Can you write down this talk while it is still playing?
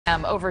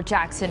Over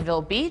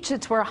Jacksonville Beach.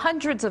 It's where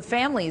hundreds of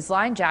families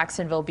line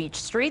Jacksonville Beach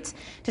streets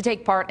to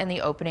take part in the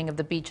opening of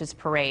the beach's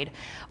parade.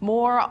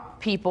 More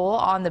people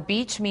on the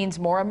beach means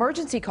more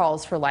emergency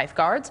calls for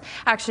lifeguards.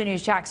 Action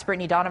News Jack's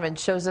Brittany Donovan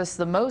shows us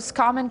the most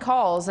common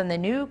calls and the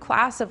new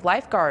class of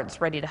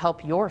lifeguards ready to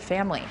help your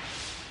family.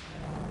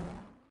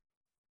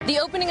 The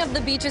opening of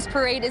the beach's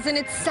parade is in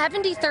its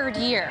 73rd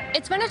year.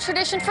 It's been a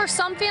tradition for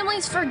some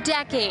families for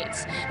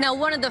decades. Now,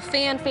 one of the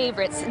fan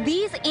favorites,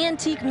 these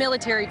antique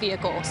military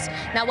vehicles.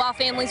 Now, while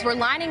families were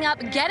lining up,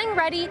 getting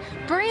ready,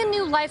 brand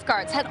new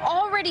lifeguards had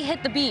already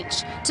hit the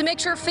beach to make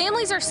sure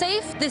families are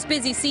safe this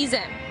busy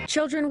season.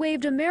 Children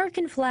waved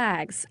American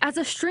flags as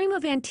a stream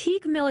of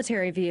antique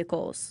military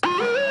vehicles.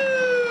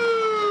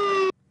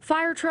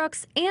 Fire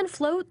trucks and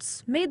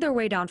floats made their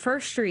way down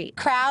First Street.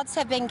 Crowds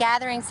have been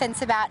gathering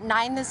since about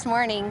 9 this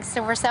morning,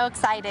 so we're so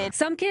excited.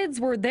 Some kids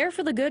were there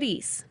for the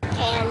goodies,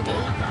 Candy.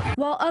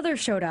 while others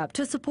showed up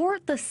to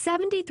support the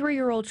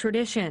 73-year-old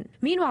tradition.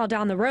 Meanwhile,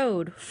 down the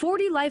road,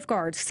 40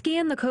 lifeguards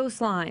scanned the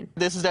coastline.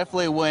 This is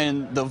definitely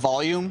when the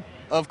volume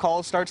of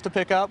calls starts to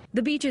pick up.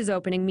 The beach's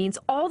opening means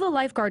all the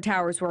lifeguard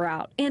towers were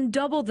out and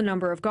double the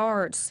number of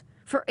guards.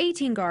 For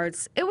 18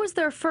 guards, it was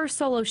their first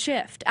solo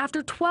shift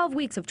after 12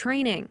 weeks of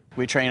training.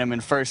 We train them in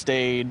first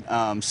aid,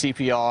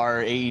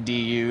 CPR, AED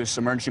use,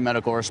 emergency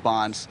medical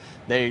response.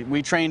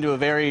 We train to a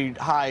very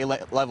high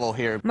level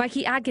here.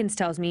 Mikey Adkins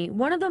tells me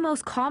one of the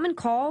most common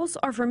calls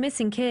are for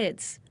missing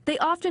kids. They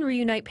often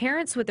reunite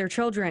parents with their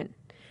children.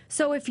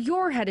 So if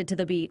you're headed to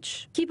the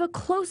beach, keep a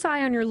close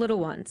eye on your little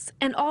ones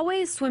and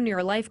always swim near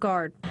a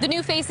lifeguard. The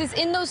new faces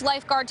in those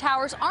lifeguard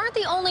towers aren't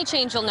the only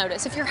change you'll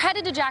notice if you're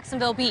headed to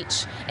Jacksonville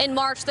Beach. In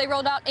March, they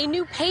rolled out a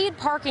new paid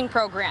parking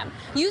program.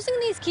 Using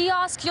these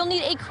kiosks, you'll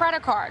need a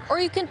credit card, or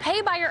you can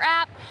pay by your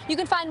app. You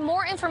can find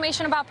more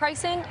information about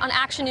pricing on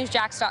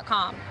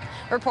actionnewsjax.com.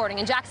 Reporting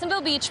in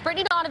Jacksonville Beach,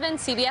 Brittany Donovan,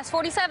 CBS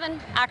 47,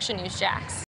 Action News Jax.